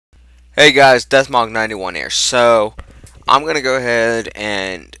Hey guys, DeathMog91 here. So, I'm gonna go ahead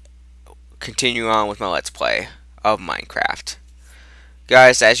and continue on with my Let's Play of Minecraft.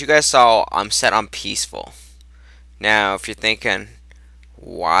 Guys, as you guys saw, I'm set on peaceful. Now, if you're thinking,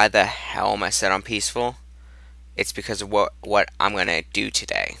 why the hell am I set on peaceful? It's because of what I'm gonna do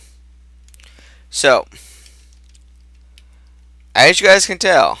today. So, as you guys can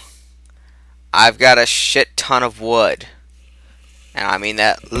tell, I've got a shit ton of wood. And I mean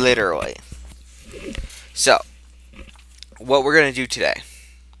that literally. So, what we're gonna do today,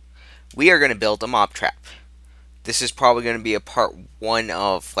 we are gonna build a mob trap. This is probably going to be a part one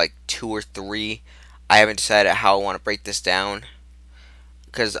of like 2 or 3. I haven't decided how I want to break this down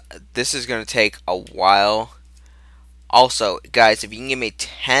because this is going to take a while. Also, guys, if you can give me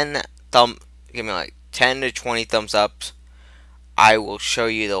give me like 10 to 20 thumbs up, I will show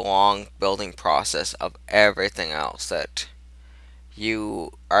you the long building process of everything else that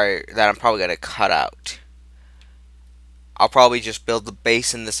I'm probably going to cut out. I'll probably just build the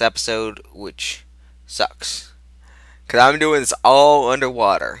base in this episode, which sucks. Because I'm doing this all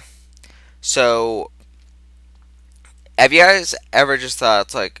underwater. So, have you guys ever just thought,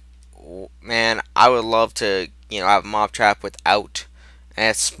 it's like, man, I would love to, have a mob trap without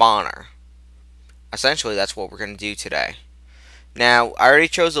a spawner? Essentially, that's what we're going to do today. Now, I already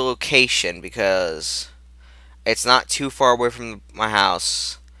chose a location because it's not too far away from my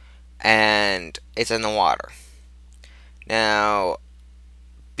house, and it's in the water. Now,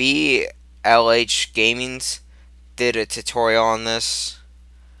 BLH Gaming's did a tutorial on this,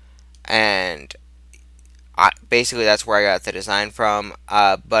 and basically that's where I got the design from,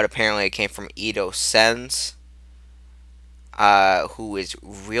 but apparently it came from Edo Sens, who is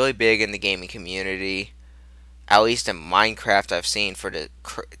really big in the gaming community, at least in Minecraft. I've seen for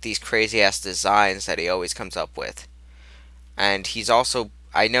these crazy ass designs that he always comes up with. And he's also,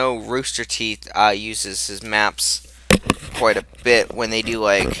 I know Rooster Teeth uses his maps quite a bit when they do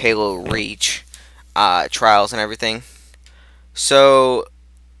like Halo Reach trials and everything. So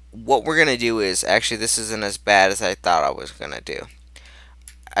what we're gonna do is, actually, this isn't as bad as I thought I was gonna do.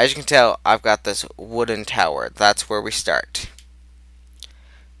 As you can tell, I've got this wooden tower. That's where we start.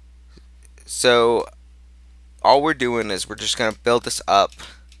 So all we're doing is we're just gonna build this up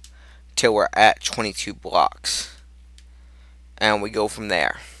till we're at 22 blocks, and we go from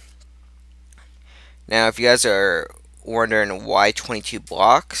there. Now, if you guys are wondering why 22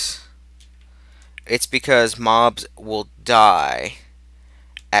 blocks, it's because mobs will die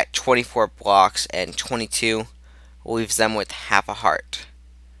at 24 blocks, and 22 leaves them with half a heart.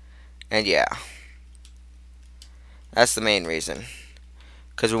 And yeah, that's the main reason,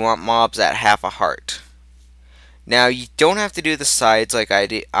 because we want mobs at half a heart. Now, you don't have to do the sides like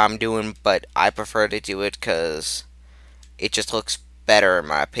I'm doing, but I prefer to do it because it just looks better in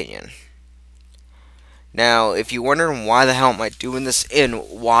my opinion. Now, if you're wondering why the hell am I doing this in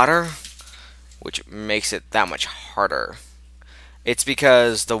water, which makes it that much harder, it's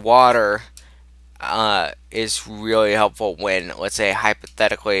because the water is really helpful when, let's say,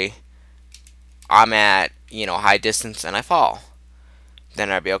 hypothetically, I'm at, high distance and I fall.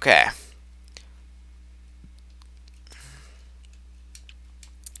 Then I'd be okay.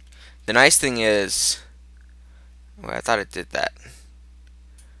 The nice thing is, well, I thought it did that.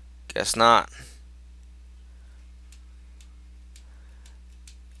 Guess not.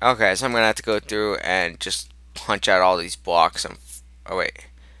 Okay, so I'm gonna have to go through and just punch out all these blocks. Oh wait,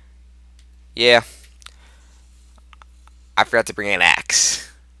 yeah, I forgot to bring an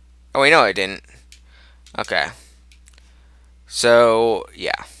axe. Oh wait, no, I didn't. Okay, so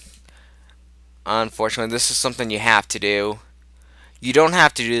yeah, unfortunately, this is something you have to do. You don't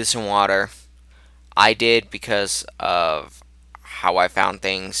have to do this in water. I did because of how I found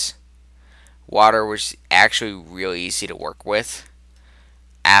things. Water was actually really easy to work with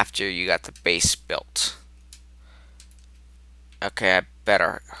after you got the base built. Okay, I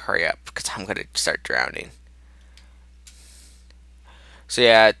better hurry up because I'm going to start drowning. So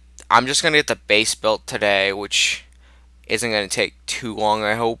yeah, I'm just going to get the base built today, which isn't going to take too long,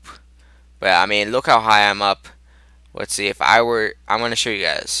 I hope. But I mean, look how high I'm up. Let's see, I'm going to show you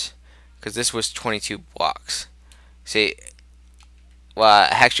guys, because this was 22 blocks. See, well,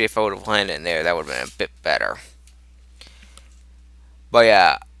 actually, if I would have landed in there, that would have been a bit better. But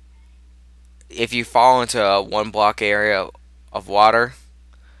yeah, if you fall into a 1 block area of water,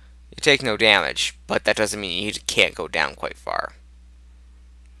 you take no damage, but that doesn't mean you can't go down quite far.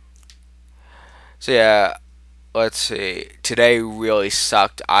 So yeah, let's see. Today really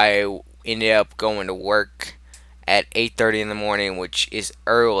sucked. I ended up going to work at 8:30 in the morning, which is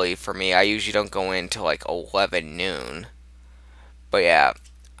early for me. I usually don't go in till like 11 noon. But yeah,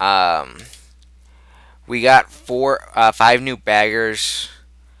 Um, we got 5 new baggers.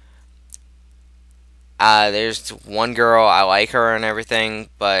 There's one girl, I like her and everything,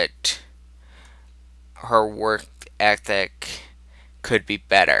 but her work ethic could be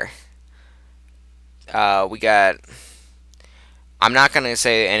better. We got. I'm not gonna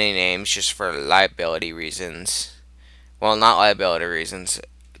say any names just for liability reasons. Well, not liability reasons.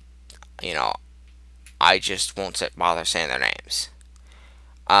 You know, I just won't bother saying their names.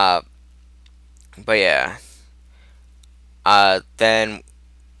 Uh, but yeah. Then,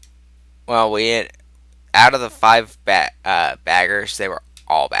 well, out of the 5 baggers, they were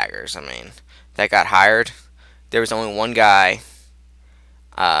all baggers. I mean, that got hired. There was only one guy.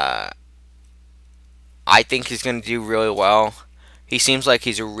 Uh, I think he's gonna do really well. He seems like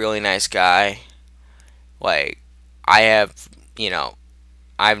he's a really nice guy. Like, I have,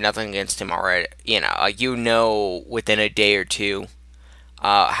 I have nothing against him already. Within a day or two,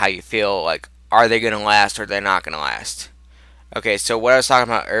 how you feel. Like, are they gonna last or they're not gonna last? Okay, so what I was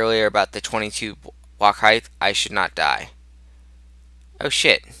talking about earlier about the 22 block height, I should not die. Oh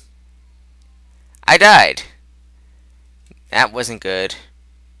shit. I died. That wasn't good.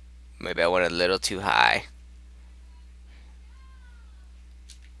 Maybe I went a little too high.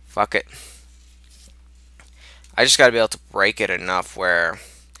 Fuck it. I just gotta be able to break it enough where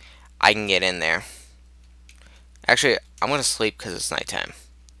I can get in there. Actually, I'm gonna sleep because it's nighttime.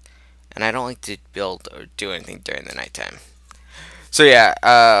 And I don't like to build or do anything during the nighttime. So yeah,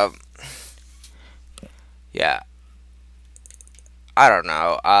 yeah. I don't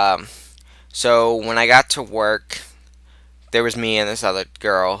know. So when I got to work, there was me and this other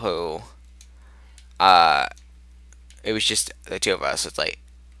girl who, it was just the two of us. It's like,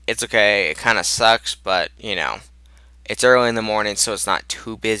 it's okay. It kind of sucks, but it's early in the morning, so it's not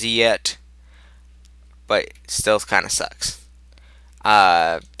too busy yet. But still, kind of sucks.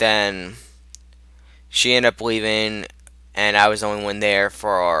 Then she ended up leaving, and I was the only one there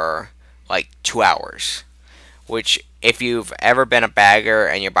for like 2 hours. Which, if you've ever been a bagger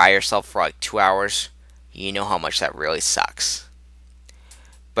and you're by yourself for like 2 hours, you know how much that really sucks.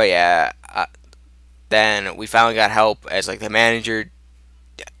 But yeah, then we finally got help as like the manager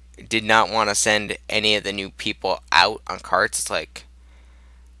did not want to send any of the new people out on carts. It's like,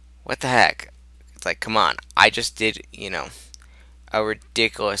 what the heck? It's like, come on. I just did, a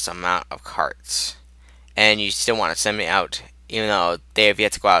ridiculous amount of carts. And you still want to send me out, even though they have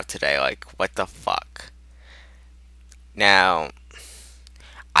yet to go out today. Like, what the fuck? Now,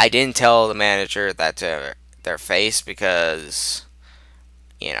 I didn't tell the manager that to their face because,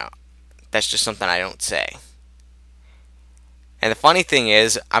 that's just something I don't say. And the funny thing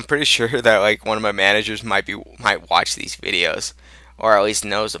is, I'm pretty sure that like one of my managers might watch these videos, or at least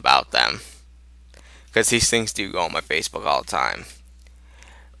knows about them, because these things do go on my Facebook all the time.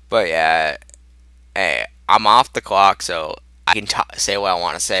 But yeah, hey, I'm off the clock, so I can say what I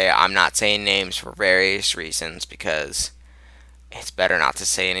want to say. I'm not saying names for various reasons because it's better not to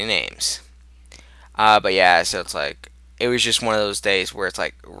say any names. But yeah, so it's like, it was just one of those days where it's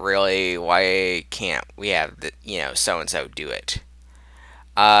like, really, why can't we have so and so do it?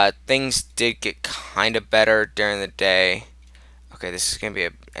 Things did get kind of better during the day. Okay, this is gonna be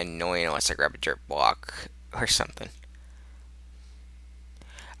annoying unless I grab a dirt block or something.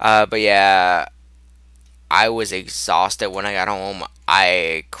 But yeah, I was exhausted when I got home.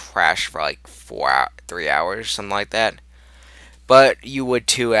 I crashed for like 3 hours, something like that. But you would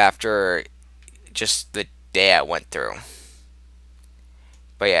too after just the day I went through.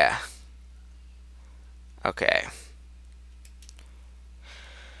 But yeah. Okay.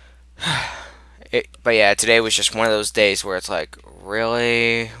 But yeah, today was just one of those days where it's like,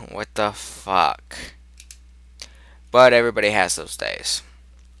 really? What the fuck? But everybody has those days.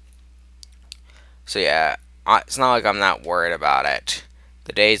 So yeah, it's not like I'm not worried about it.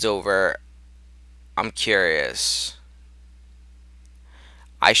 The day's over. I'm curious.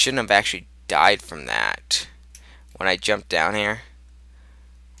 I shouldn't have actually died from that when I jumped down here.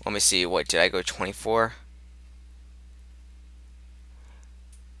 Let me see, what did I go 24?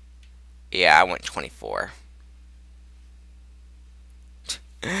 Yeah, I went 24.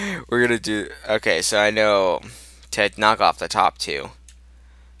 We're gonna do, okay, so I know to knock off the top 2.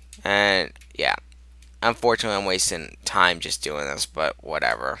 And yeah, unfortunately I'm wasting time just doing this, but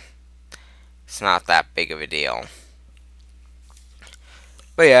whatever. It's not that big of a deal.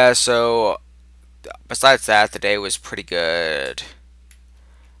 But yeah, so besides that, the day was pretty good.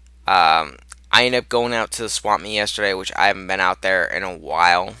 I ended up going out to the swamp meet yesterday, which I haven't been out there in a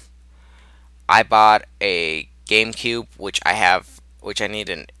while. I bought a GameCube, which I need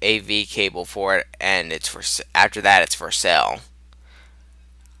an AV cable for it, and after that it's for sale.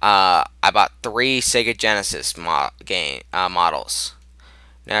 I bought 3 Sega Genesis models.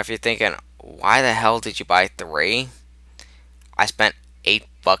 Now, if you're thinking, why the hell did you buy 3? I spent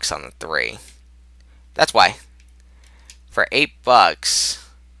 $8 on the 3. That's why. For $8,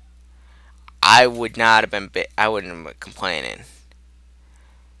 I would not have been. I wouldn't have been complaining.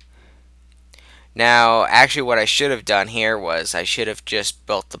 Now, actually, what I should have done here was I should have just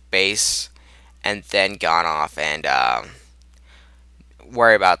built the base and then gone off and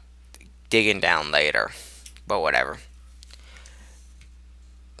worry about digging down later. But whatever.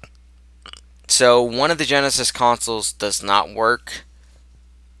 So one of the Genesis consoles does not work.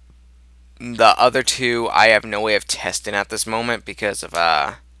 The other 2 I have no way of testing at this moment because of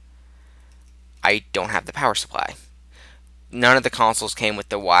I don't have the power supply. None of the consoles came with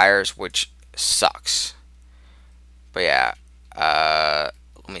the wires, which sucks. But yeah,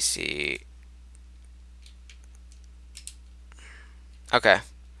 let me see. Okay,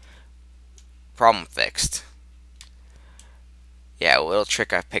 problem fixed. Yeah, a little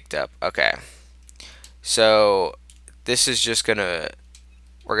trick I picked up. Okay, so this is just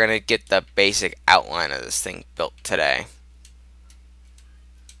we're gonna get the basic outline of this thing built today.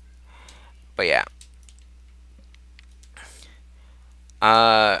 But yeah,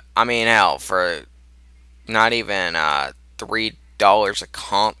 I mean, hell, for not even $3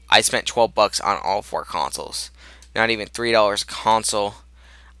 a I spent $12 on all 4 consoles. Not even $3 a console.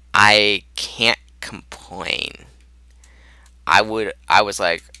 I can't complain. I was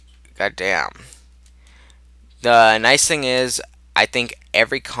like, god damn. The nice thing is, I think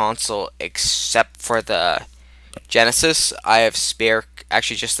every console except for the Genesis, I have spare,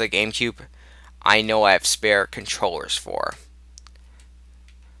 actually just the GameCube, I know I have spare controllers for.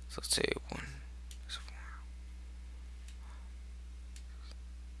 So let's see, 1, 4.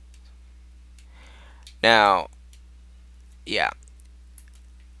 Now, yeah,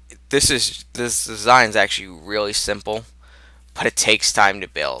 this design is actually really simple, but it takes time to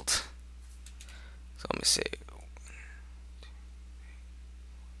build. So let me see.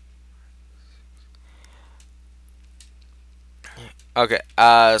 Okay,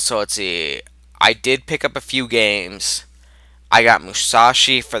 so let's see. I did pick up a few games. I got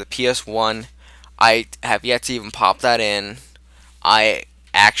Musashi for the PS1. I have yet to even pop that in. I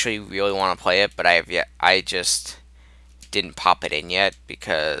actually really want to play it, but I just didn't pop it in yet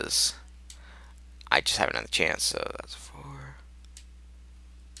because I just haven't had the chance. So that's 4.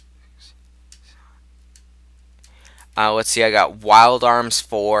 Let's see. I got Wild Arms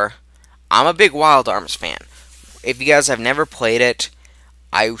 4. I'm a big Wild Arms fan. If you guys have never played it,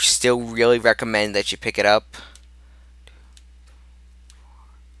 I still really recommend that you pick it up.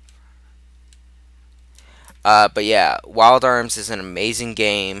 But yeah, Wild Arms is an amazing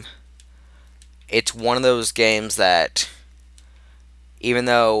game. It's one of those games that, even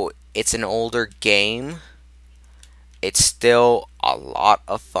though it's an older game, it's still a lot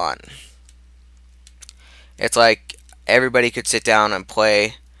of fun. It's like everybody could sit down and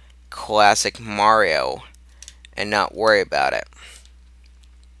play classic Mario and not worry about it.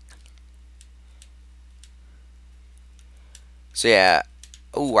 So yeah,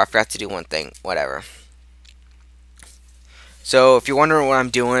 ooh, I forgot to do one thing, whatever. So if you're wondering what I'm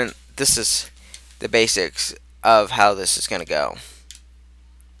doing, this is the basics of how this is going to go.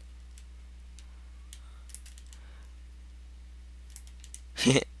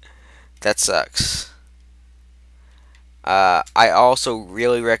 That sucks. I also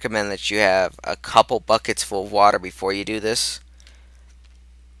really recommend that you have a couple buckets full of water before you do this.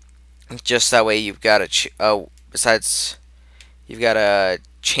 Just that way you've got besides, you've got a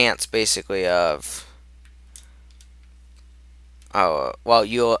chance basically of, well,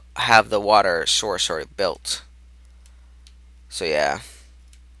 you'll have the water source already built. So yeah.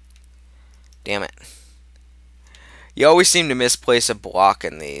 Damn it. You always seem to misplace a block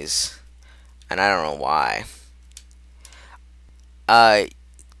in these, and I don't know why. God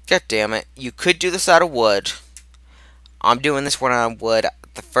damn it. You could do this out of wood. I'm doing this one out of wood.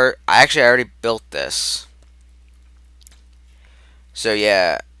 I already built this. So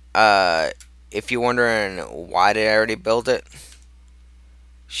yeah, if you're wondering why did I already build it,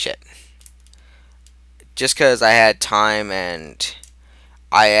 shit. Just because I had time and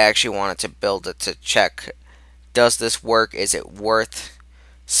I actually wanted to build it to check, does this work? Is it worth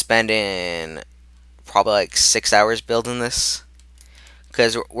spending probably like 6 hours building this?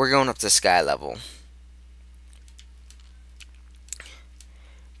 Because we're going up to sky level.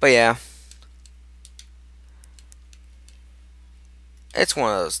 But yeah, it's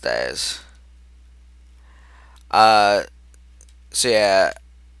one of those days. So yeah,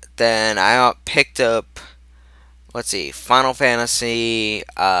 then I picked up let's see, Final Fantasy,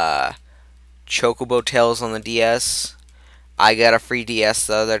 Chocobo Tales on the DS. I got a free DS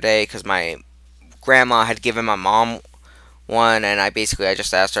the other day because my grandma had given my mom one, and I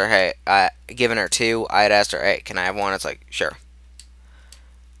just asked her, hey, given her two. I had asked her, hey, can I have one? It's like, sure.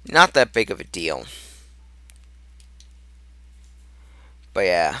 Not that big of a deal. But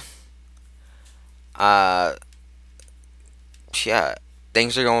yeah. Uh, yeah,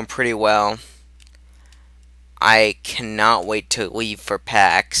 things are going pretty well. I cannot wait to leave for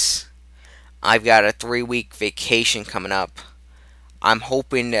PAX. I've got a 3-week vacation coming up. I'm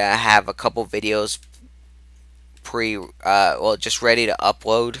hoping to have a couple videos just ready to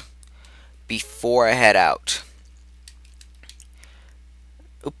upload before I head out.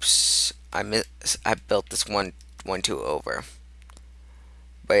 Oops, I built this one too over.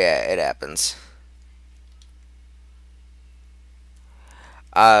 But yeah, it happens.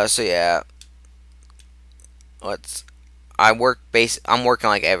 So yeah, I'm working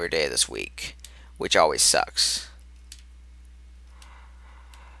like every day this week, which always sucks.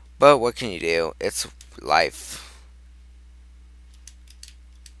 But what can you do? It's life.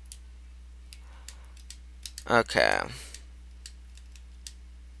 Okay.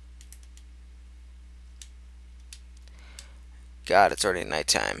 God, it's already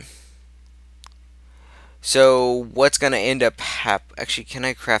nighttime. So, what's gonna end up actually, can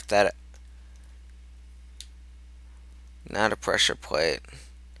I craft that? Not a pressure plate.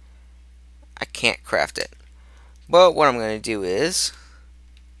 I can't craft it. But what I'm gonna do is,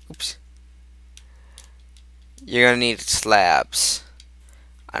 oops. You're gonna need slabs.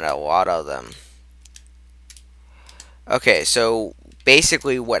 And a lot of them. Okay, so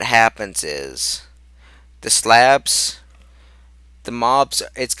basically what happens is the slabs, the mobs,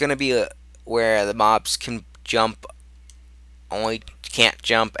 it's gonna be where the mobs can jump, only can't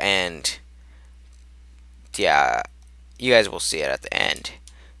jump, and yeah, you guys will see it at the end.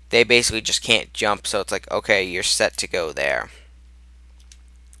 They basically just can't jump, so it's like, okay, you're set to go there.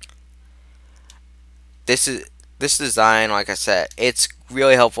 This design, like I said, it's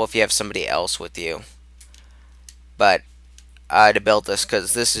really helpful if you have somebody else with you. But to build this,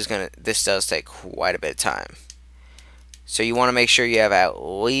 because this does take quite a bit of time. So you want to make sure you have at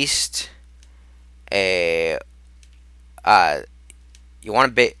least a you want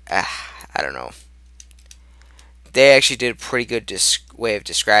to be I don't know. They actually did a pretty good way of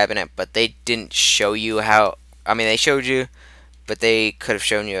describing it, but they didn't show you how. I mean, they showed you, but they could have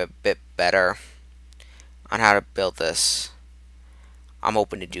shown you a bit better on how to build this. I'm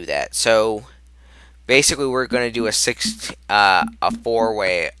hoping to do that. So basically, we're going to do a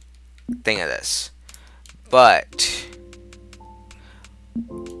 4-way thing of this, but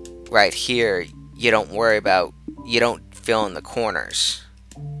right here, you don't worry about, you don't fill in the corners.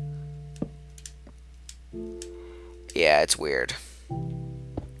 Yeah, it's weird.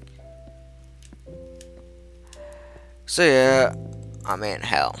 So yeah, I'm in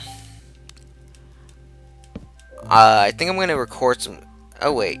hell. I think I'm gonna record some.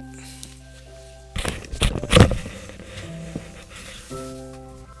 Oh wait.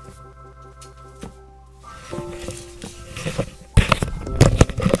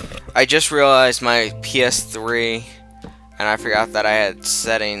 I just realized my PS3, and I forgot that I had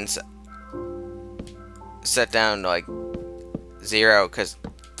settings set down to like 0, because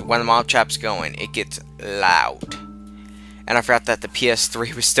when the mob trap's going, it gets loud. And I forgot that the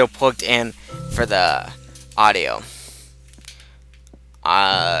PS3 was still plugged in for the audio.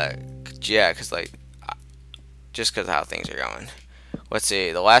 Yeah, because like, just because of how things are going. Let's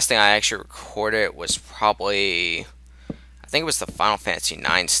see, the last thing I actually recorded was probably, I think it was the Final Fantasy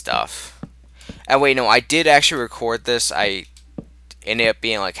 9 stuff. And wait, no, I did actually record this. I ended up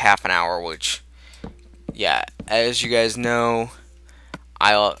being like half an hour, which, yeah, as you guys know,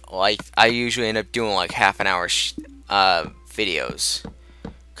 I usually end up doing like half an hour videos,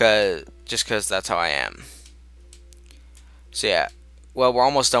 just cause that's how I am. So yeah, well, we're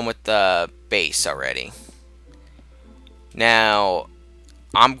almost done with the base already. Now,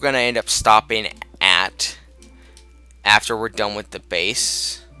 I'm gonna end up stopping after we're done with the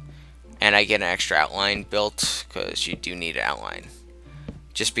base, and I get an extra outline built, because you do need an outline.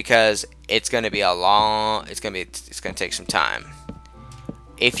 Just because it's gonna be it's gonna take some time.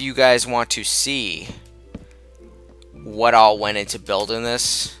 If you guys want to see what all went into building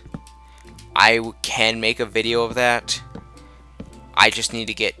this, I can make a video of that. I just need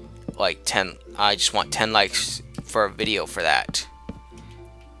to get like 10. I just want 10 likes for a video for that.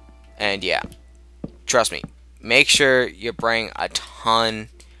 And yeah, trust me, make sure you bring a ton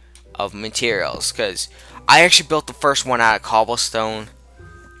of materials, because I actually built the first one out of cobblestone,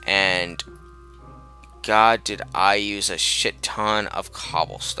 and god, did I use a shit ton of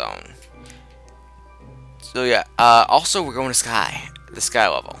cobblestone. So yeah, also we're going to the sky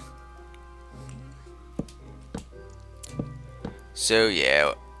level. So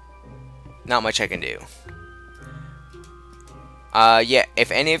yeah, not much I can do. Yeah,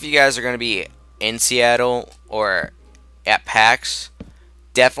 if any of you guys are going to be in Seattle or at PAX,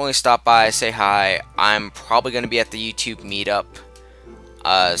 definitely stop by, say hi. I'm probably going to be at the YouTube meetup,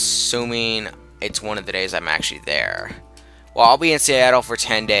 assuming it's one of the days I'm actually there. Well, I'll be in Seattle for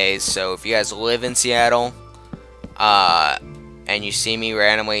 10 days, so if you guys live in Seattle, and you see me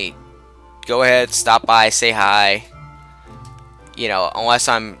randomly, go ahead, stop by, say hi. You know, unless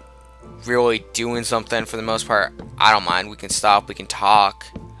I'm really doing something, for the most part, I don't mind. We can stop, we can talk.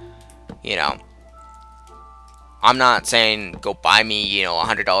 You know, I'm not saying go buy me, you know,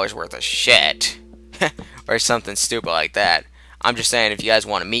 $100 worth of shit or something stupid like that. I'm just saying if you guys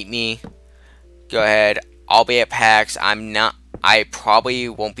want to meet me, go ahead. I'll be at PAX. I probably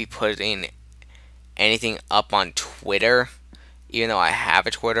won't be putting anything up on Twitter, even though I have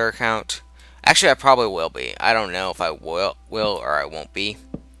a Twitter account. Actually, I probably will be. I don't know if I will or I won't be.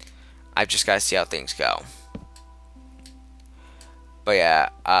 I've just got to see how things go. But yeah,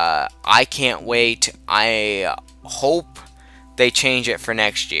 I can't wait. I hope they change it for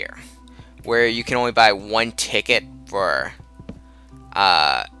next year, where you can only buy one ticket for,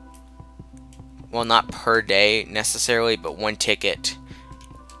 well, not per day necessarily, but one ticket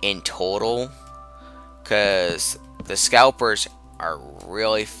in total. Because the scalpers are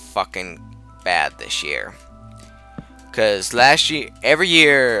really fucking bad this year. Because last year, every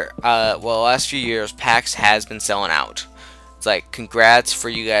year, well, last few years, PAX has been selling out. It's like, congrats for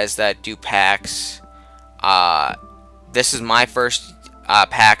you guys that do PAX. This is my first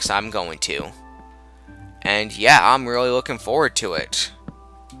PAX I'm going to. And yeah, I'm really looking forward to it.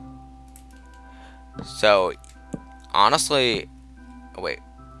 So, honestly, oh, wait.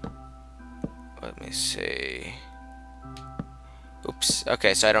 Let me see. Oops.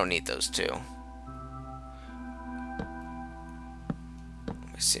 Okay, so I don't need those two.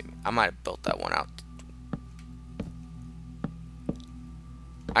 Let me see. I might have built that one out.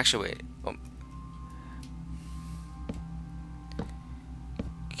 Actually, wait. Oh.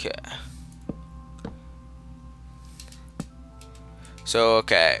 Okay. So,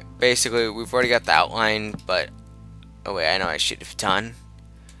 okay. Basically, we've already got the outline, but... Oh, wait. I know I should have done.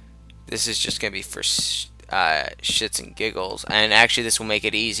 This is just going to be for shits and giggles. And actually, this will make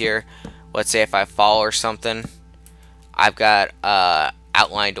it easier. Let's say if I fall or something, I've got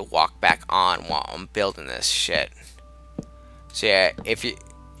outline to walk back on while I'm building this shit. So yeah, if you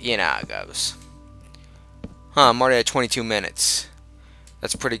know how it goes. Huh, I'm already at 22 minutes.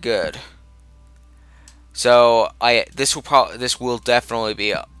 That's pretty good. So this will definitely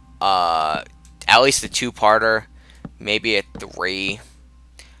be at least a 2-parter, maybe a 3.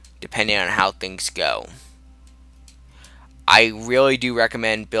 Depending on how things go. I really do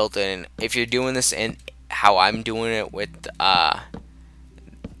recommend building, if you're doing this in how I'm doing it with the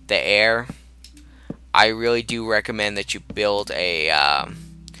air, I really do recommend that you build a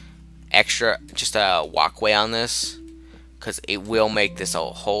just a walkway on this, because it will make this a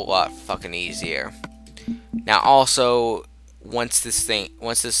whole lot fucking easier. Now also, once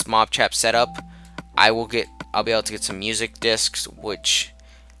this mob trap's set up, I'll be able to get some music discs, which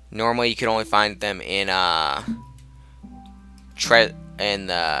normally you can only find them in the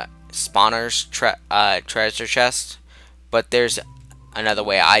spawners treasure chest, but there's another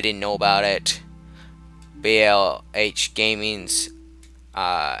way I didn't know about it. BLH Gaming's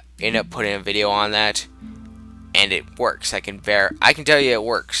ended up putting a video on that, and it works. I can tell you it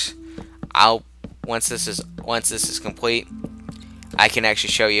works. Once this is complete, I can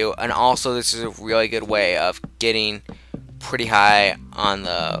actually show you. And also, this is a really good way of getting pretty high on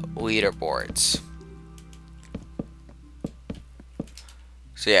the leaderboards.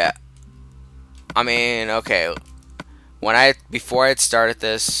 So yeah, I mean, okay, before I had started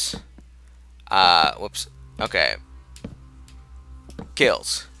this, whoops, okay,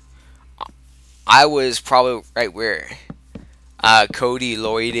 kills, I was probably right where Cody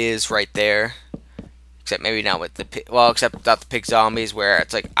Lloyd is right there, except maybe not with except without the pig zombies, where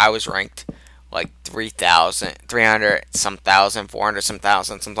it's like I was ranked like 300 some thousand, 400 some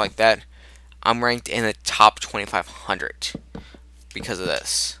thousand, something like that. I'm ranked in the top 2,500 because of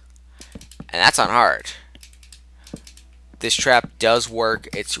this, and that's not hard. This trap does work.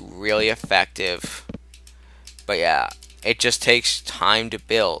 It's really effective, but yeah, it just takes time to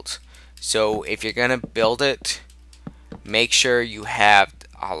build. So if you're gonna build it, make sure you have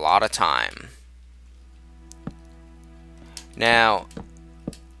a lot of time. Now,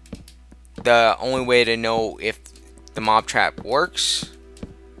 the only way to know if the mob trap works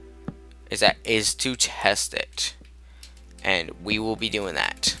is to test it, and we will be doing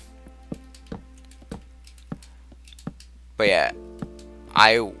that. But yeah,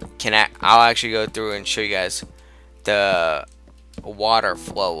 I'll actually go through and show you guys the water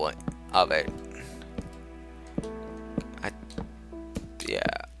flow of it.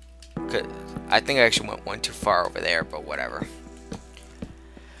 I think I actually went one too far over there, but whatever.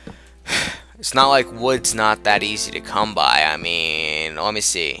 It's not like wood's not that easy to come by. I mean, let me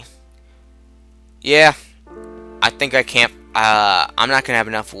see. Yeah, I think I can't. I'm not gonna have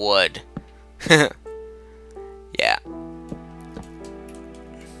enough wood. Yeah.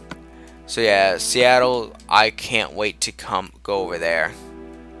 So yeah, Seattle. I can't wait to go over there.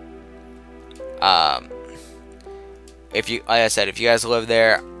 If you, like I said, if you guys live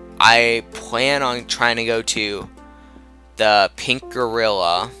there, I plan on trying to go to the Pink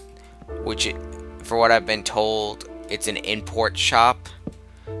Gorilla, which, for what I've been told, it's an import shop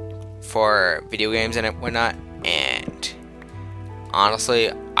for video games and whatnot. And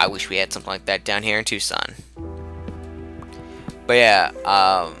honestly, I wish we had something like that down here in Tucson. But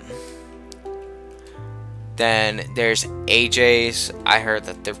yeah, then there's AJ's. I heard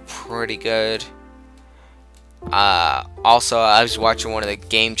that they're pretty good. Also, I was watching one of the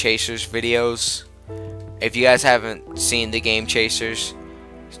Game Chasers videos. If you guys haven't seen the Game Chasers,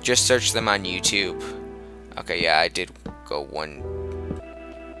 just search them on YouTube. Okay, yeah, I did go one.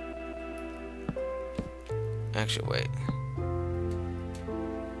 Actually, wait.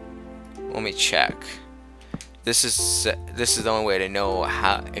 Let me check. This is the only way to know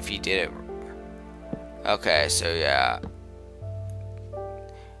how if you did it. Okay, so yeah.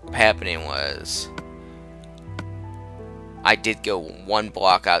 What happening was, I did go one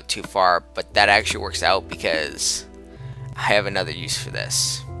block out too far, but that actually works out because I have another use for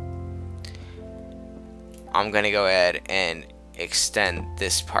this. I'm gonna go ahead and extend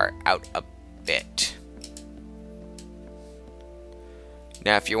this part out a bit.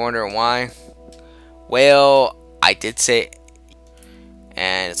 Now, if you're wondering why, well, I did say,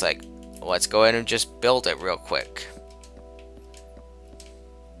 and it's like, let's go ahead and just build it real quick.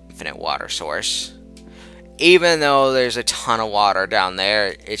 Infinite water source. Even though there's a ton of water down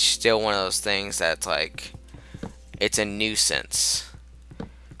there, it's still one of those things that's like, it's a nuisance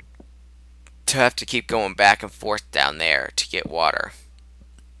to have to keep going back and forth down there to get water.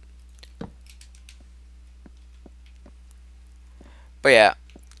 But yeah,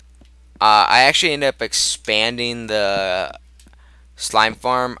 I actually ended up expanding the slime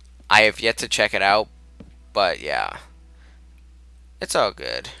farm. I have yet to check it out, but yeah, it's all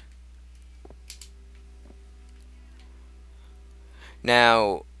good.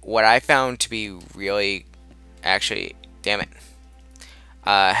 Now, what I found to be really, actually, damn it,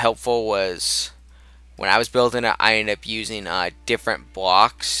 helpful was when I was building it, I ended up using different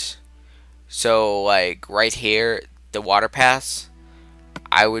blocks. So, like, right here, the water paths,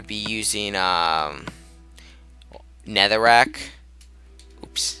 I would be using netherrack,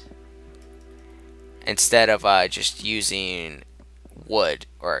 oops, instead of just using wood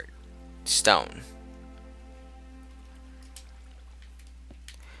or stone.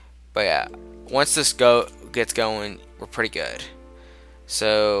 But yeah, once this gets going, we're pretty good.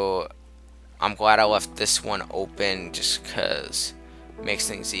 So I'm glad I left this one open just because it makes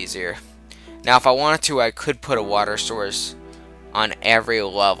things easier. Now, if I wanted to, I could put a water source on every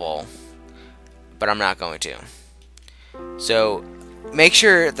level, but I'm not going to. So make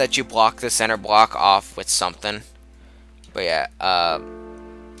sure that you block the center block off with something. But yeah,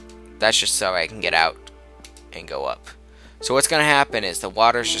 that's just so I can get out and go up. So what's going to happen is the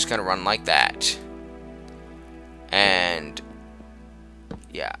water's just going to run like that. And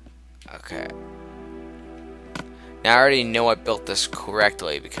yeah, okay. Now I already know I built this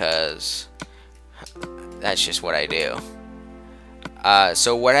correctly because that's just what I do.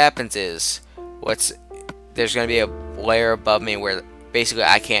 So what happens is, there's going to be a layer above me where basically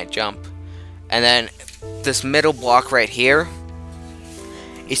I can't jump. And then this middle block right here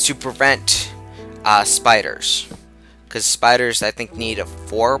is to prevent spiders. Because spiders, I think, need a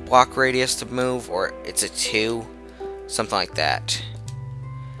 4 block radius to move, or it's a 2, something like that.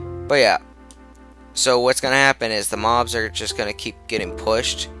 But yeah, so what's going to happen is the mobs are just going to keep getting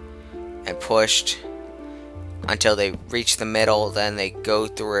pushed and pushed until they reach the middle, then they go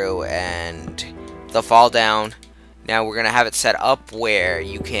through and they'll fall down. Now we're going to have it set up where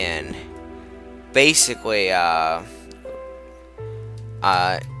you can basically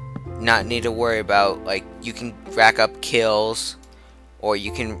not need to worry about, like, you can rack up kills or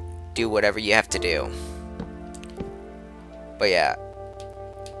you can do whatever you have to do. But yeah,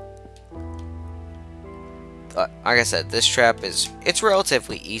 like I said, this trap it's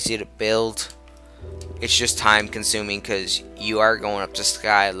relatively easy to build. It's just time consuming because you are going up to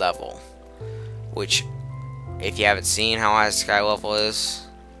sky level, which if you haven't seen how high sky level is,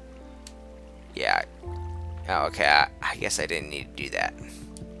 yeah. Oh, okay, I guess I didn't need to do that.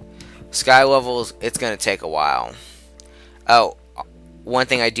 Sky levels, it's gonna take a while. Oh, one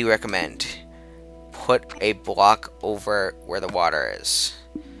thing I do recommend: put a block over where the water is.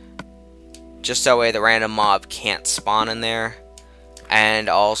 Just that way the random mob can't spawn in there. And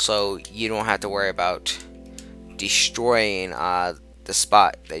also, you don't have to worry about destroying the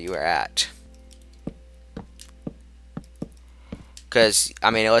spot that you are at. Because,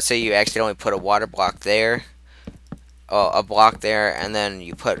 I mean, let's say you accidentally put a water block there. A block there, and then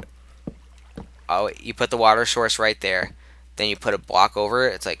you put the water source right there. Then you put a block over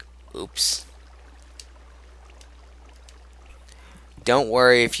it. It's like, oops. Don't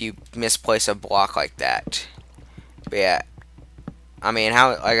worry if you misplace a block like that. But yeah, I mean,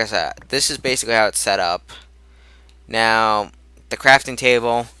 like I said, this is basically how it's set up. Now, the crafting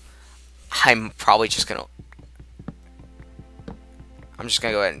table, I'm just gonna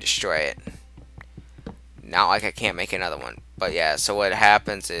go ahead and destroy it. Not like I can't make another one. But yeah, so what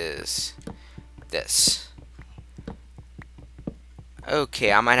happens is this.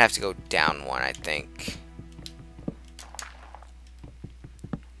 Okay, I might have to go down one, I think.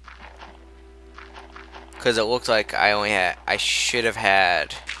 Because it looks like I should have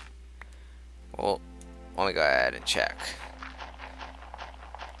had. Well, let me go ahead and check.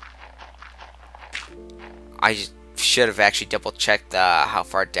 I just should have actually double checked how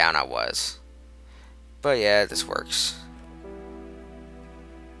far down I was. But yeah, this works.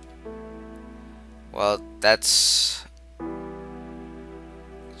 Well, that's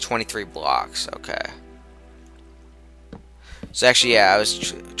 23 blocks. Okay. So actually, yeah, I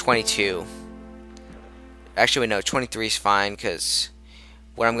was 22. Actually, no, 23 is fine, because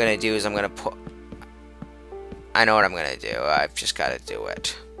what I'm going to do is I'm going to put... I know what I'm going to do. I've just got to do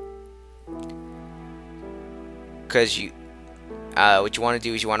it. Because what you want to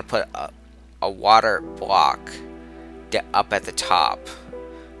do is you want to put a water block up at the top.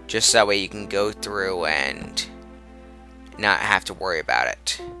 Just that way you can go through and not have to worry about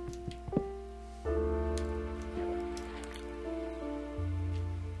it.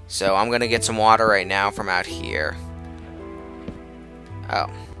 So I'm gonna get some water right now from out here. Oh.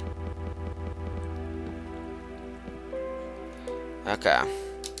 Okay.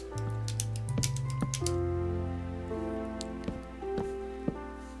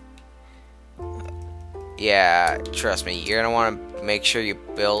 Yeah, trust me, you're gonna want to make sure you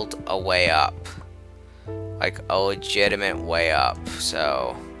build a way up. Like a legitimate way up.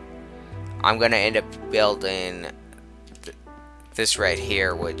 So I'm gonna end up building this right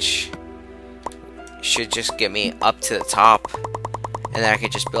here, which should just get me up to the top, and then I can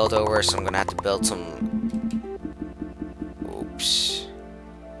just build over. So I'm gonna have to build some. Oops.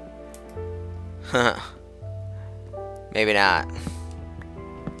 Maybe not.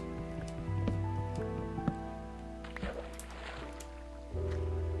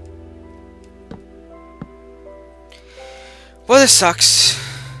 Well, this sucks.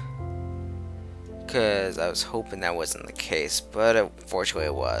 Because I was hoping that wasn't the case, but unfortunately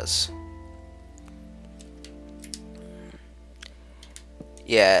it was.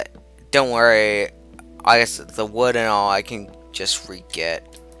 Yeah, don't worry. I guess the wood and all I can just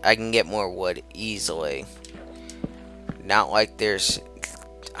re-get. I can get more wood easily. Not like there's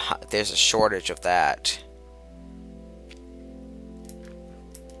a shortage of that.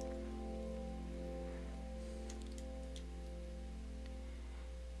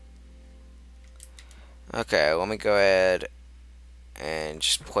 Okay, let me go ahead and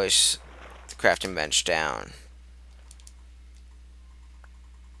just push the crafting bench down.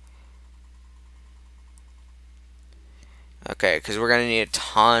 Okay, because we're going to need a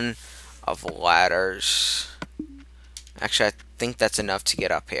ton of ladders. Actually, I think that's enough to get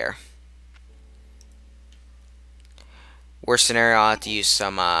up here. Worst scenario, I'll have to use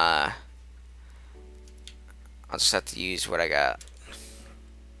some, I'll just have to use what I got.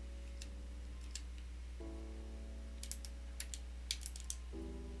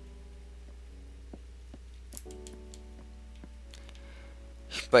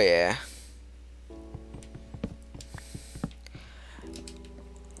 But yeah.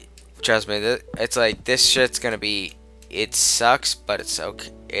 Trust me, it's like, this shit's gonna be, it sucks, but it's okay.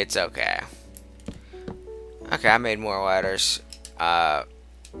 It's okay. Okay, I made more ladders.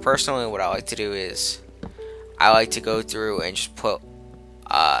 Personally, what I like to do is, I like to go through and just put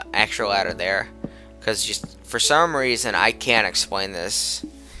extra ladder there. Because just, for some reason, I can't explain this.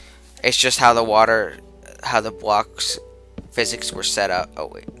 It's just how the water how the blocks physics were set up. Oh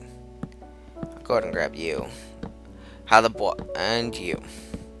wait, I'll go ahead and grab you. How the block and you.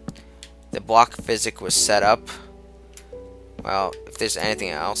 The block physics was set up. Well, if there's anything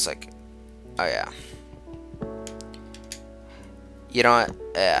else, like, oh yeah. You know what?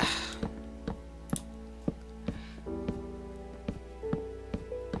 Yeah.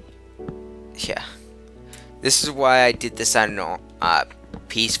 This is why I did this on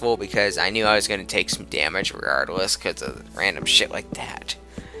peaceful, because I knew I was going to take some damage regardless because of random shit like that.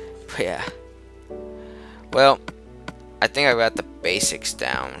 But yeah. Well, I think I got the basics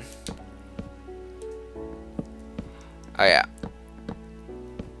down. Oh yeah.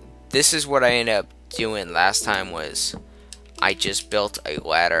 This is what I ended up doing last time was I just built a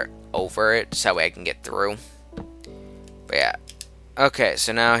ladder over it so that way I can get through. But yeah. Okay,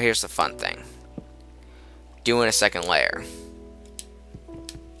 so now here's the fun thing. Doing a second layer.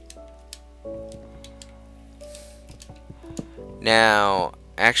 Now,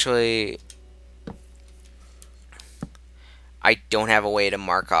 actually, I don't have a way to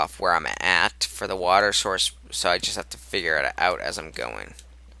mark off where I'm at for the water source, so I just have to figure it out as I'm going.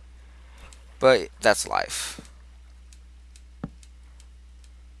 But that's life.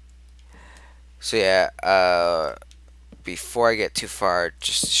 So yeah, before I get too far,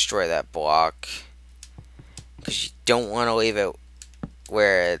 just destroy that block. Because you don't want to leave it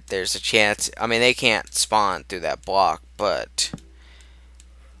where there's a chance. I mean, they can't spawn through that block, but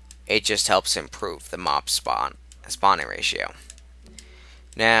it just helps improve the mob spawning ratio.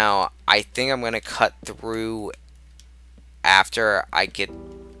 Now, I think I'm going to cut through after I get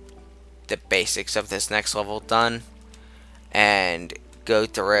the basics of this next level done and go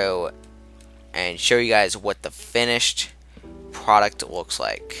through and show you guys what the finished product looks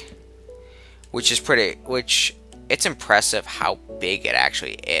like, which it's impressive how big it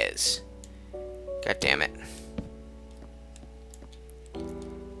actually is. God damn it.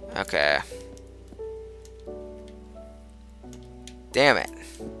 Okay. Damn it.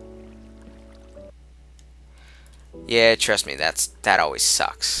 Yeah, trust me, that always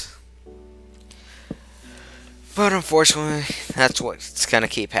sucks. But unfortunately, that's what's gonna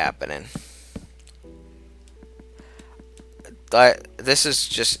keep happening. But this is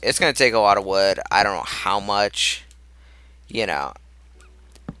just, it's gonna take a lot of wood. I don't know how much, you know.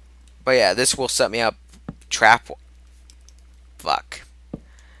 But yeah, this will set me up fuck.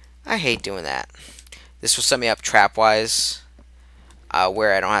 I hate doing that. This will set me up trap-wise,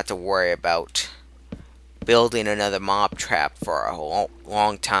 where I don't have to worry about building another mob trap for a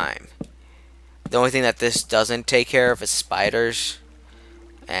long time. The only thing that this doesn't take care of is spiders,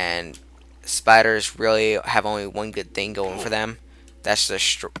 and spiders really have only one good thing going for them. That's the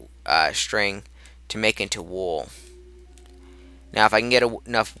string to make into wool. Now, if I can get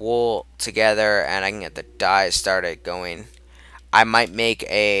enough wool together and I can get the dyes started going, I might make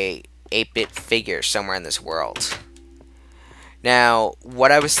a 8-bit figure somewhere in this world. Now,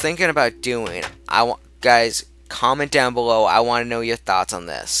 what I was thinking about doing, guys, comment down below. I want to know your thoughts on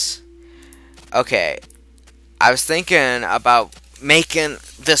this. Okay, I was thinking about making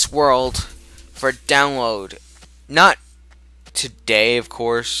this world for download, not today, of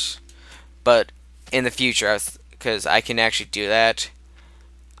course, but in the future, because I can actually do that.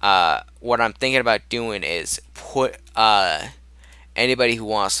 What I'm thinking about doing is put anybody who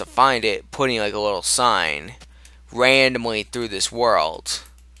wants to find it, putting like a little sign randomly through this world.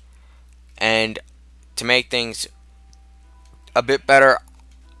 And to make things a bit better,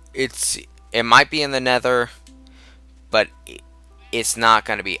 it might be in the Nether, but it's not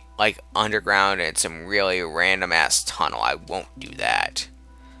going to be like underground in some really random ass tunnel. I won't do that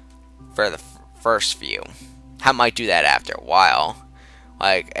for the first few. I might do that after a while.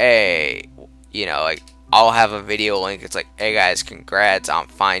 Like, hey, you know, like I'll have a video link. It's like, hey guys, congrats on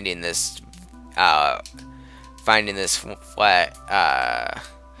finding this flat,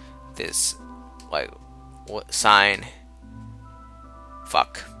 this like what sign.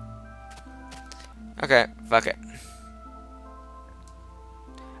 Fuck. Okay, fuck it.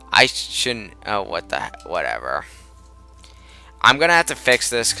 I shouldn't. Oh, whatever. I'm gonna have to fix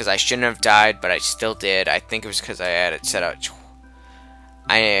this because I shouldn't have died, but I still did. I think it was because I had it set out.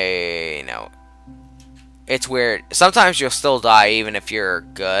 I know. It's weird. Sometimes you'll still die even if you're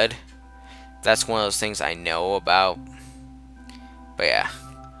good. That's one of those things I know about. But yeah.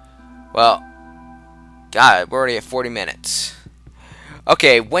 Well, God, we're already at 40 minutes.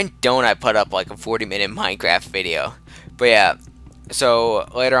 Okay, when don't I put up like a 40-minute Minecraft video? But yeah, so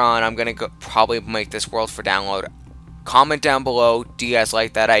later on I'm gonna probably make this world for download. Comment down below, do you guys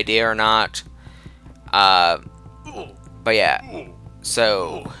like that idea or not? But yeah,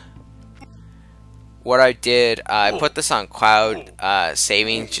 so what I did, I put this on cloud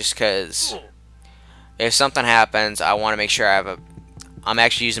saving just because if something happens, I want to make sure I have a. I'm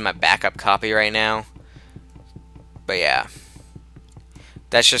actually using my backup copy right now. But yeah,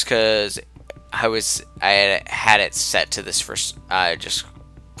 that's just because I had it set to this first, just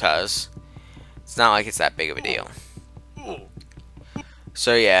because it's not like it's that big of a deal.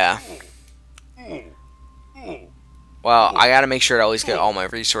 So yeah. Well, I gotta make sure to always get all my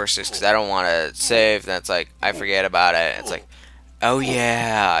resources because I don't want to save. That's like I forget about it. It's like, oh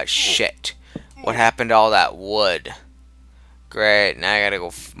yeah, shit. What happened to all that wood? Great. Now I gotta go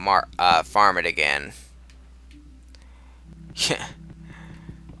farm it again. Yeah.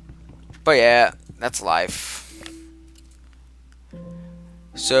 But yeah, that's life.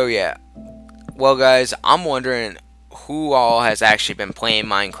 So yeah. Well, guys, I'm wondering who all has actually been playing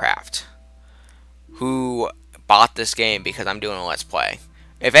Minecraft. Who bought this game because I'm doing a Let's Play.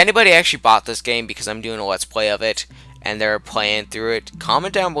 If anybody actually bought this game because I'm doing a Let's Play of it and they're playing through it,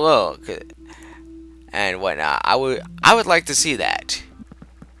 comment down below and whatnot. I would like to see that.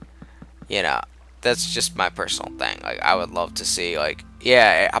 You know, that's just my personal thing. Like, I would love to see, like,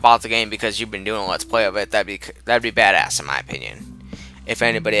 yeah, I bought the game because you've been doing a Let's Play of it. That'd be badass in my opinion. If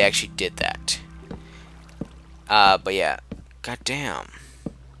anybody actually did that. But yeah, goddamn.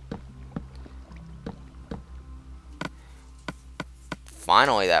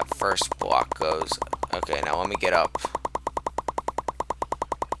 Finally, that first block goes. Okay, now let me get up.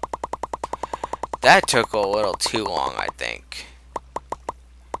 That took a little too long, I think.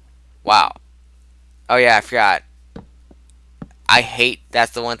 Wow. Oh yeah, I forgot.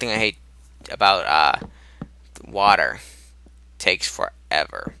 That's the one thing I hate about water. Takes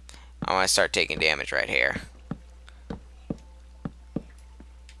forever. I'm gonna start taking damage right here.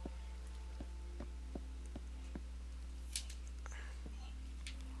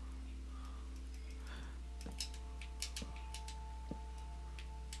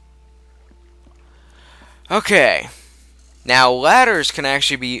 Okay. Now ladders can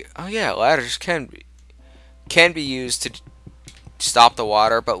actually be. Oh yeah, ladders can be used to stop the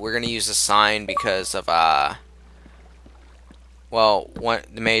water, but we're gonna use a sign because of well,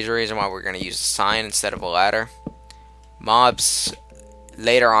 the major reason why we're gonna use a sign instead of a ladder. Mobs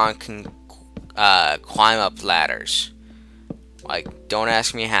later on can climb up ladders. Like, don't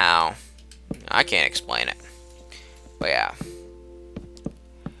ask me how. I can't explain it. But yeah.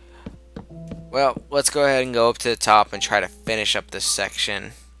 Well, let's go ahead and go up to the top and try to finish up this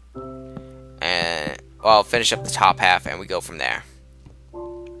section. And, well, finish up the top half and we go from there.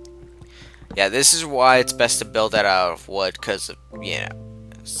 Yeah, this is why it's best to build that out of wood, because, you know,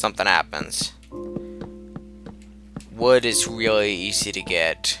 something happens. Wood is really easy to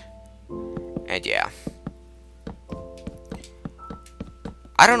get. And yeah.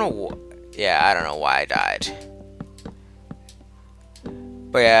 I don't know. Yeah, I don't know why I died.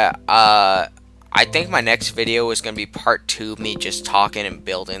 But yeah, I think my next video is going to be part 2 of me just talking and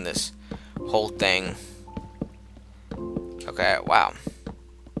building this whole thing. Okay, wow.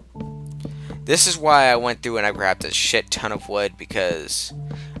 This is why I went through and I grabbed a shit ton of wood, because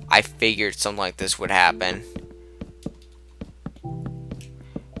I figured something like this would happen.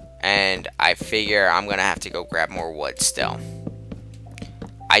 And I figure I'm going to have to go grab more wood still.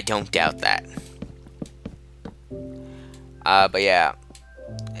 I don't doubt that. But yeah,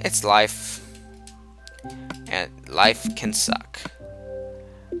 it's life. And life can suck.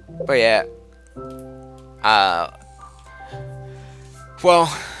 But yeah.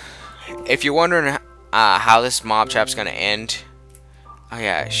 Well, if you're wondering how this mob trap's gonna end. Oh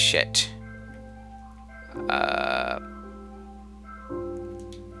yeah, shit.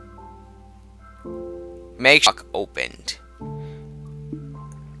 Make sure opened.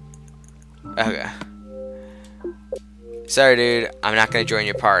 Okay. Sorry, dude. I'm not gonna join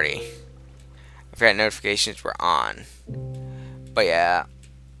your party. I forgot notifications were on. But yeah.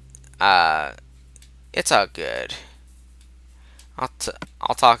 It's all good.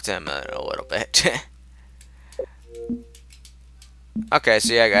 I'll talk to him a little bit. Okay,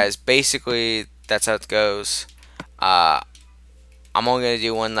 so yeah, guys. Basically, that's how it goes. I'm only gonna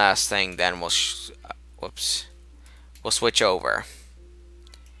do one last thing, then we'll we'll switch over.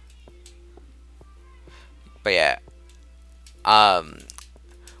 But yeah.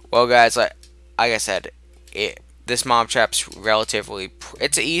 Well, guys, like I said, this mob trap's relatively.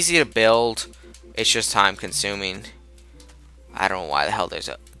 It's easy to build. It's just time consuming. I don't know why the hell there's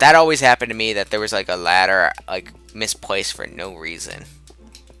a. That always happened to me, that there was like a ladder like misplaced for no reason.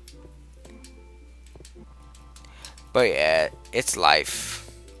 But yeah, it's life.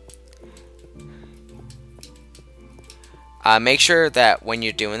 Make sure that when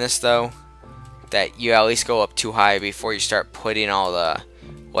you're doing this though, that you at least go up too high before you start putting all the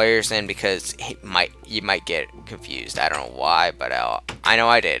layers in, because you might get confused. I don't know why, but I know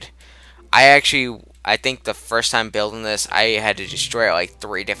I did. I think the first time building this, I had to destroy it like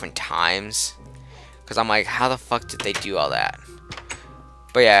 3 different times, because I'm like, how the fuck did they do all that?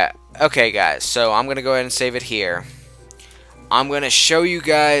 But yeah, okay guys, so I'm gonna go ahead and save it here. I'm gonna show you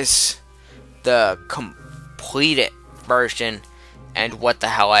guys the completed version and what the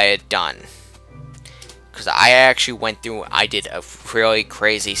hell I had done, because I actually went through, I did a really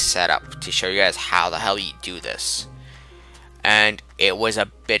crazy setup to show you guys how the hell you do this. And it was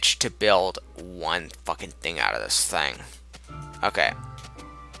a bitch to build one fucking thing out of this thing. Okay.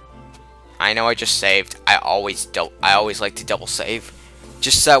 I know I just saved. I always like to double save,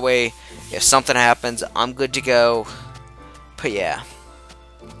 just that way if something happens, I'm good to go. But yeah.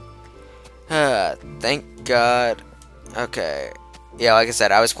 Thank God. Okay. Yeah, like I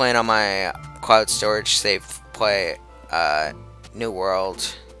said, I was playing on my cloud storage save play, New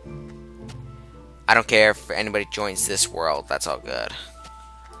World. I don't care if anybody joins this world, that's all good.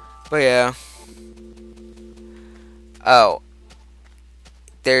 But yeah. Oh.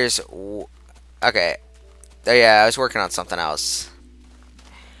 Okay. Oh, yeah, I was working on something else.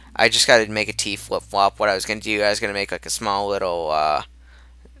 I just gotta make a T flip-flop. What I was gonna do, I was gonna make like a small little,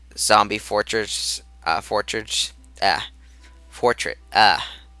 zombie fortress, fortress. I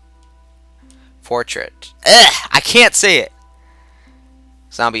can't say it.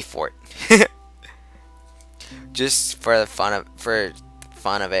 Zombie fort. Just for the fun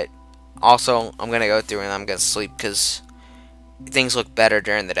of it. Also, I'm gonna go through and I'm gonna sleep because things look better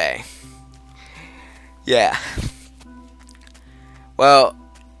during the day. Yeah. Well,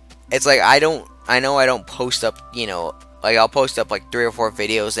 it's like I know I don't post up, you know, like I'll post up like 3 or 4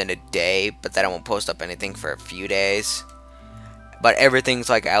 videos in a day, but then I won't post up anything for a few days. But everything's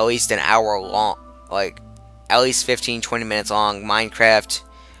like at least an hour long, like at least 15-20 minutes long. Minecraft,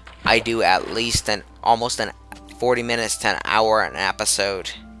 I do at least almost 40 minutes to an hour an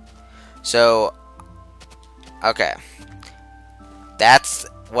episode. So, okay. That's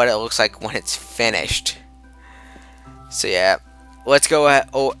what it looks like when it's finished. So yeah, let's go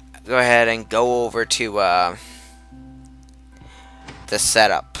ahead and go over to the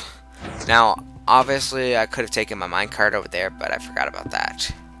setup. Now, obviously, I could have taken my minecart over there, but I forgot about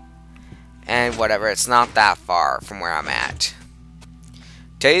that. And whatever, it's not that far from where I'm at.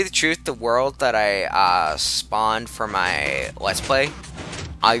 Tell you the truth, the world that I spawned for my Let's Play,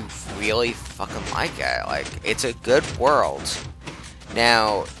 I really fucking like it. Like, it's a good world.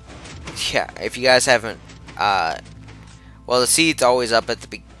 Now, yeah, if you guys haven't, well, the seed's always up at the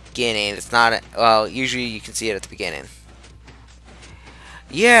beginning. It's not, well, usually you can see it at the beginning.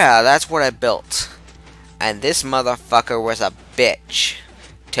 Yeah, that's what I built. And this motherfucker was a bitch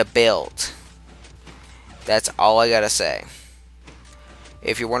to build. That's all I gotta say.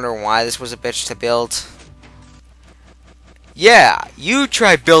 If you're wondering why this was a bitch to build, yeah, you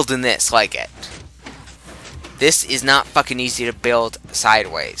try building this like it. This is not fucking easy to build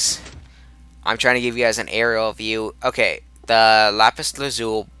sideways. I'm trying to give you guys an aerial view. Okay, the lapis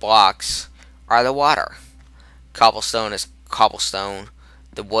lazuli blocks are the water. Cobblestone is cobblestone.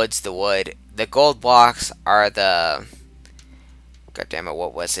 The wood's the wood. The gold blocks are the... God damn it,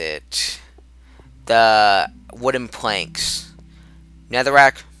 what was it? The wooden planks.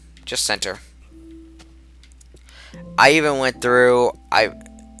 Netherrack, just center. I even went through, I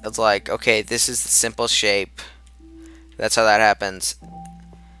was like, okay, this is the simple shape. That's how that happens.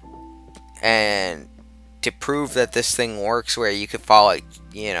 And to prove that this thing works where you could fall like,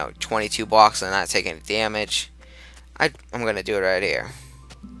 you know, 22 blocks and not take any damage, I'm going to do it right here.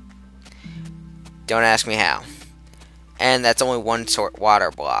 Don't ask me how. And that's only one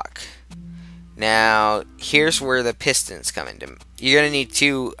water block. Now, here's where the pistons come into. You're going to need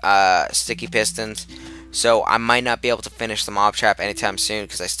 2 sticky pistons. So, I might not be able to finish the mob trap anytime soon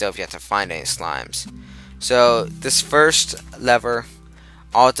because I still have yet to find any slimes. So, this first lever,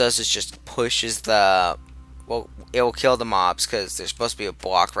 all it does is just pushes the... Well, it will kill the mobs because there's supposed to be a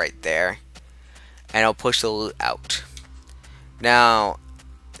block right there. And it'll push the loot out. Now,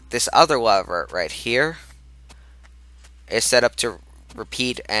 this other lever right here is set up to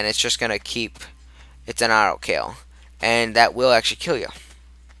repeat, and it's just going to keep... It's an auto kill. And that will actually kill you.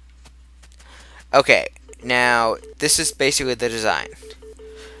 Okay, now, this is basically the design.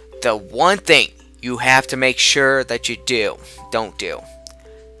 The one thing you have to make sure that you don't do.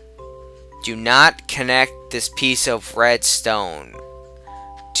 Do not connect this piece of redstone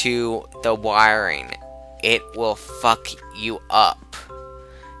to the wiring. It will fuck you up.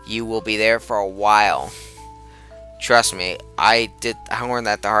 You will be there for a while Trust me, I learned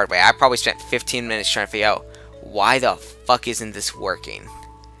that the hard way. I probably spent 15 minutes trying to figure out why the fuck isn't this working.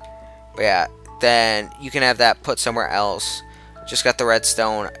 But yeah, then you can have that put somewhere else. Just got the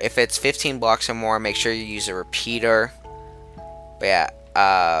redstone. If it's 15 blocks or more, make sure you use a repeater. But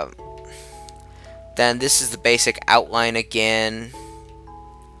yeah, then this is the basic outline again.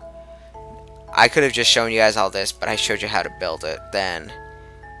 I could have just shown you guys all this, but I showed you how to build it. Then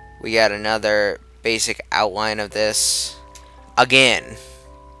we got another basic outline of this again.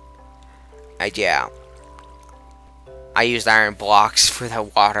 Yeah, I used iron blocks for the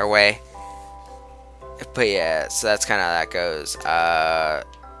waterway. But yeah, so that's kind of how that goes.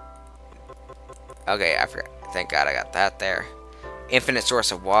 Okay, I forgot. Thank God I got that there. Infinite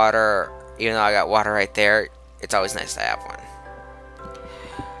source of water. Even though I got water right there, it's always nice to have one.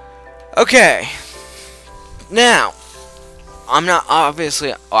 Okay. Now, I'm not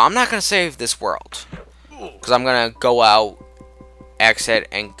gonna save this world, because I'm gonna go out, exit,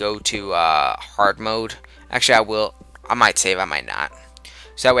 and go to hard mode. Actually, I will. I might save. I might not.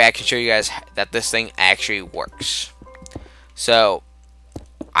 So that way I can show you guys that this thing actually works. So,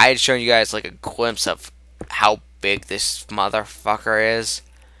 I had shown you guys like a glimpse of how big this motherfucker is.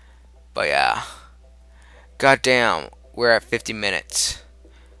 But yeah. Goddamn, we're at 50 minutes.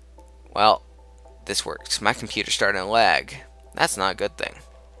 Well, this works. My computer's starting to lag. That's not a good thing.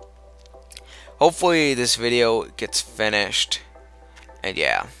 Hopefully this video gets finished. And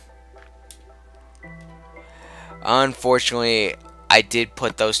yeah. Unfortunately, I did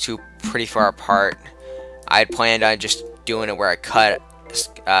put those two pretty far apart. I had planned on just doing it where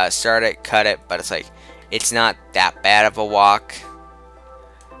I start it, cut it, but it's like, it's not that bad of a walk.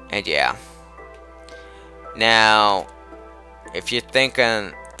 And yeah. Now, if you're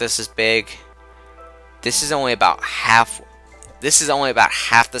thinking this is big, this is only about half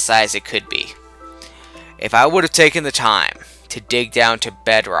the size it could be. If I would have taken the time to dig down to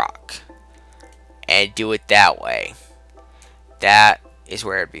bedrock and do it that way, that is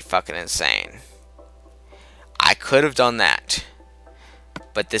where it'd be fucking insane. I could have done that,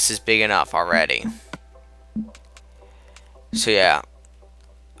 but this is big enough already. So yeah,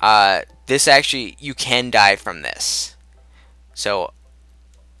 this actually, you can die from this. So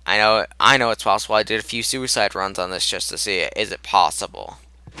I know it's possible. I did a few suicide runs on this just to see it. Is it possible?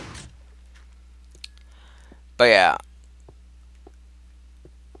 But yeah.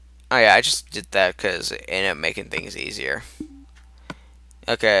 Oh yeah, I just did that because it ended up making things easier.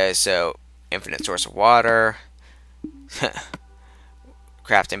 Okay, so infinite source of water,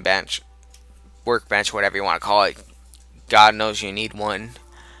 crafting bench, workbench, whatever you want to call it. God knows you need one.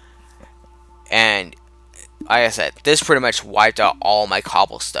 And like I said, this pretty much wiped out all my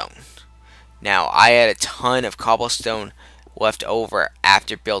cobblestone. Now, I had a ton of cobblestone left over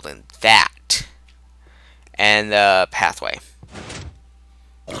after building that and the pathway.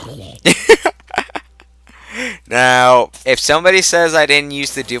 Now, if somebody says I didn't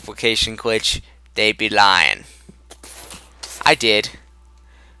use the duplication glitch, they'd be lying. I did.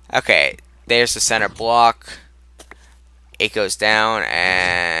 Okay, there's the center block. It goes down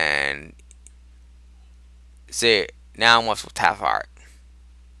and see, now I'm left with half heart.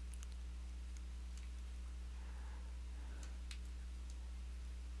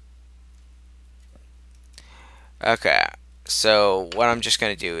 Okay, so what I'm just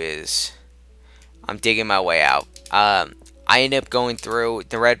gonna do is I'm digging my way out. I end up going through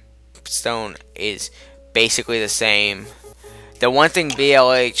the redstone is basically the same. The one thing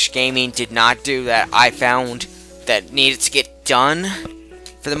BLH Gaming did not do that I found that needed to get done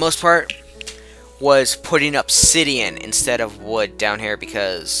for the most part was putting obsidian instead of wood down here,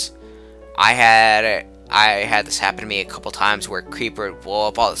 because I had this happen to me a couple times where creeper would blow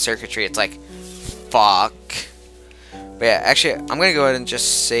up all the circuitry. It's like, fuck. But yeah, actually, I'm gonna go ahead and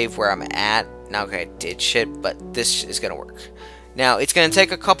just save where I'm at. Now, okay, I did shit, but this is gonna work. Now, it's gonna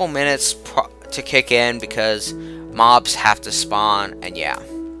take a couple minutes to kick in because mobs have to spawn, and yeah.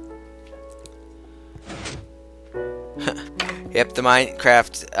 Yep, the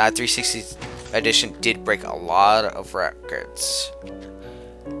Minecraft 360 edition did break a lot of records.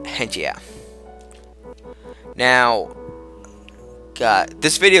 And yeah. Now, God,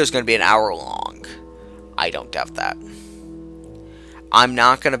 this video is going to be an hour long. I don't doubt that. I'm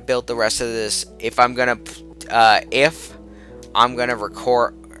not going to build the rest of this. If I'm going to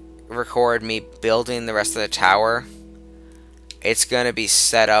record me building the rest of the tower, it's going to be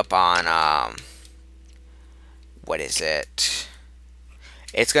set up on, what is it?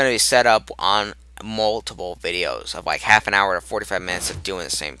 It's going to be set up on multiple videos of like half an hour to 45 minutes of doing the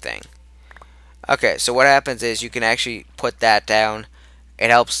same thing. Okay, so what happens is you can actually put that down. It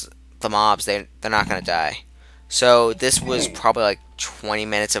helps the mobs. They're not going to die. So this was probably like 20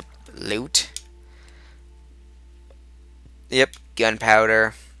 minutes of loot. Yep,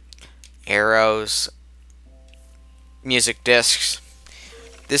 gunpowder, arrows, music discs.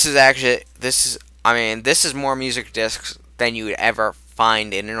 This is more music discs than you would ever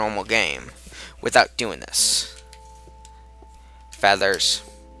find in a normal game without doing this. Feathers,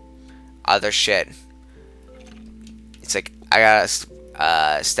 other shit. It's like I got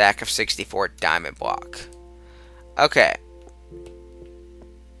a stack of 64 diamond block. Okay.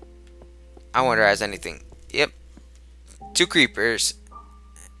 I wonder has anything. Yep. 2 creepers.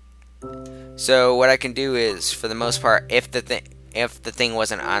 So what I can do is, for the most part, if the thing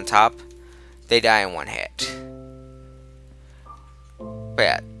wasn't on top, they die in 1 hit. But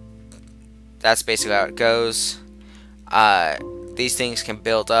yeah, that's basically how it goes. These things can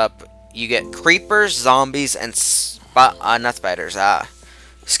build up. You get creepers, zombies, and not spiders.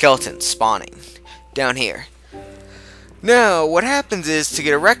 Skeletons spawning down here. Now, what happens is, to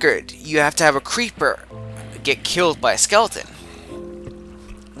get a record, you have to have a creeper get killed by a skeleton,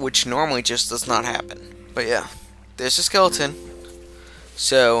 which normally just does not happen. But yeah, there's a skeleton.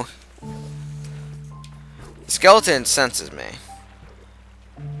 So, the skeleton senses me.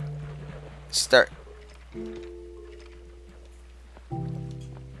 Start.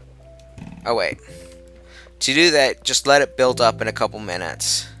 Oh wait. To do that, just let it build up in a couple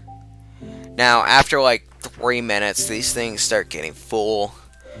minutes. Now, after like 3 minutes, these things start getting full.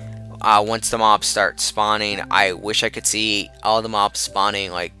 Once the mobs start spawning, I wish I could see all the mobs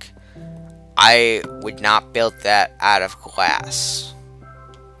spawning. Like, I would not build that out of glass.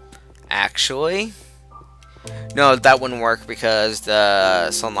 Actually, no, that wouldn't work because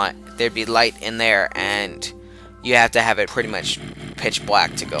the sunlight, there'd be light in there, and you have to have it pretty much pitch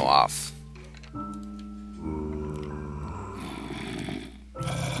black to go off.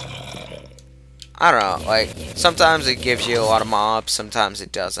 I don't know, like, sometimes it gives you a lot of mobs, sometimes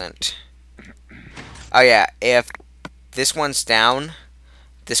it doesn't. Oh yeah, if this one's down,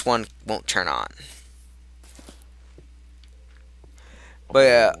 this one won't turn on.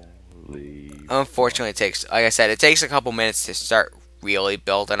 But unfortunately it takes, like I said, it takes a couple minutes to start really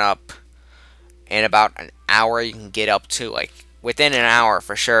building up. In about an hour you can get up to, like, within an hour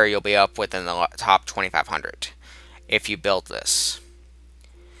for sure you'll be up within the top 2,500 if you build this.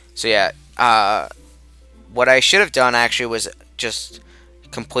 So yeah, what I should have done actually was just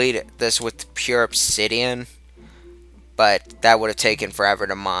complete this with pure obsidian, but that would have taken forever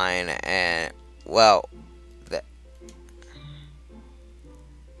to mine, and well,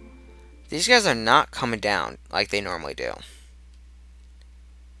 these guys are not coming down like they normally do.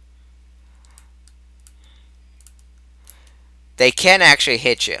 They can actually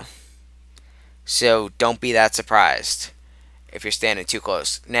hit you, so don't be that surprised if you're standing too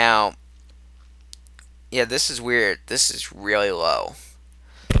close. Now, yeah, this is weird. This is really low.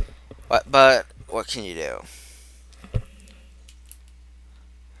 But what can you do?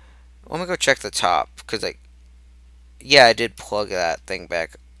 Let me go check the top, because, like, yeah, I did plug that thing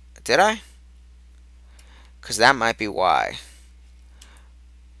back. Did I? Because that might be why.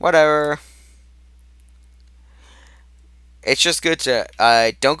 Whatever. It's just good to,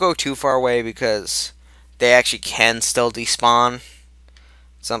 don't go too far away, because they actually can still despawn.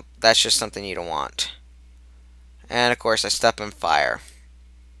 That's just something you don't want. And of course I step in fire.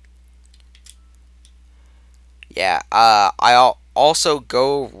 Yeah, I'll also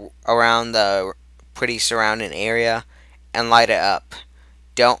go around the pretty surrounding area and light it up.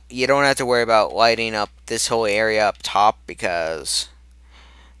 You don't have to worry about lighting up this whole area up top, because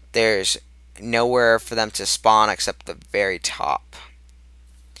there's nowhere for them to spawn except the very top.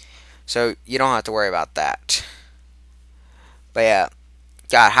 So you don't have to worry about that. But yeah,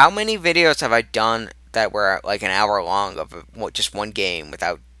 God, how many videos have I done that were like an hour long of just one game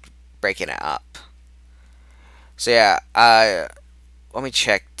without breaking it up? So yeah, let me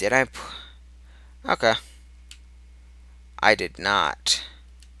check. Did I? Okay, I did not.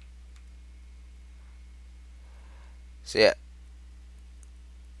 So yeah.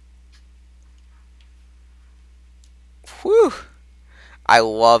 Whew. I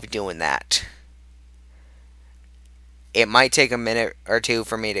love doing that. It might take a minute or two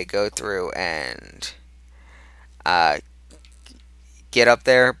for me to go through and get up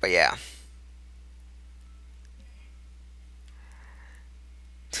there, but yeah.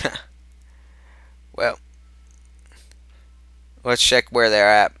 Well, let's check where they're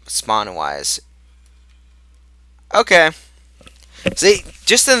at spawn wise. Okay. See,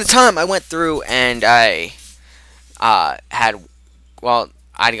 just in the time I went through and I I'd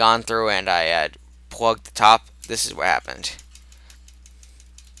gone through and I had plugged the top. This is what happened.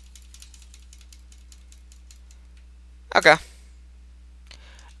 Okay.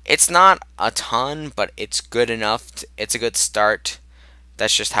 It's not a ton, but it's good enough. It's a good start.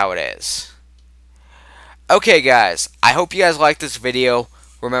 That's just how it is. Okay, guys. I hope you guys liked this video.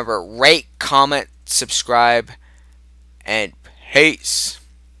 Remember, rate, comment, subscribe, and peace.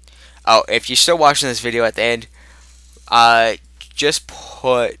 Oh, if you're still watching this video at the end, just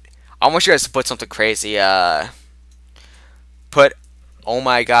put. I want you guys to put something crazy. Put. Oh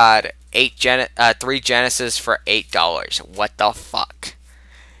my God, 3 Genesis for $8. What the fuck?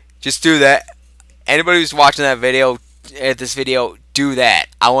 Just do that. Anybody who's watching that video, this video, do that.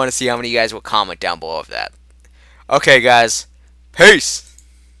 I want to see how many of you guys will comment down below of that. Okay, guys. Peace.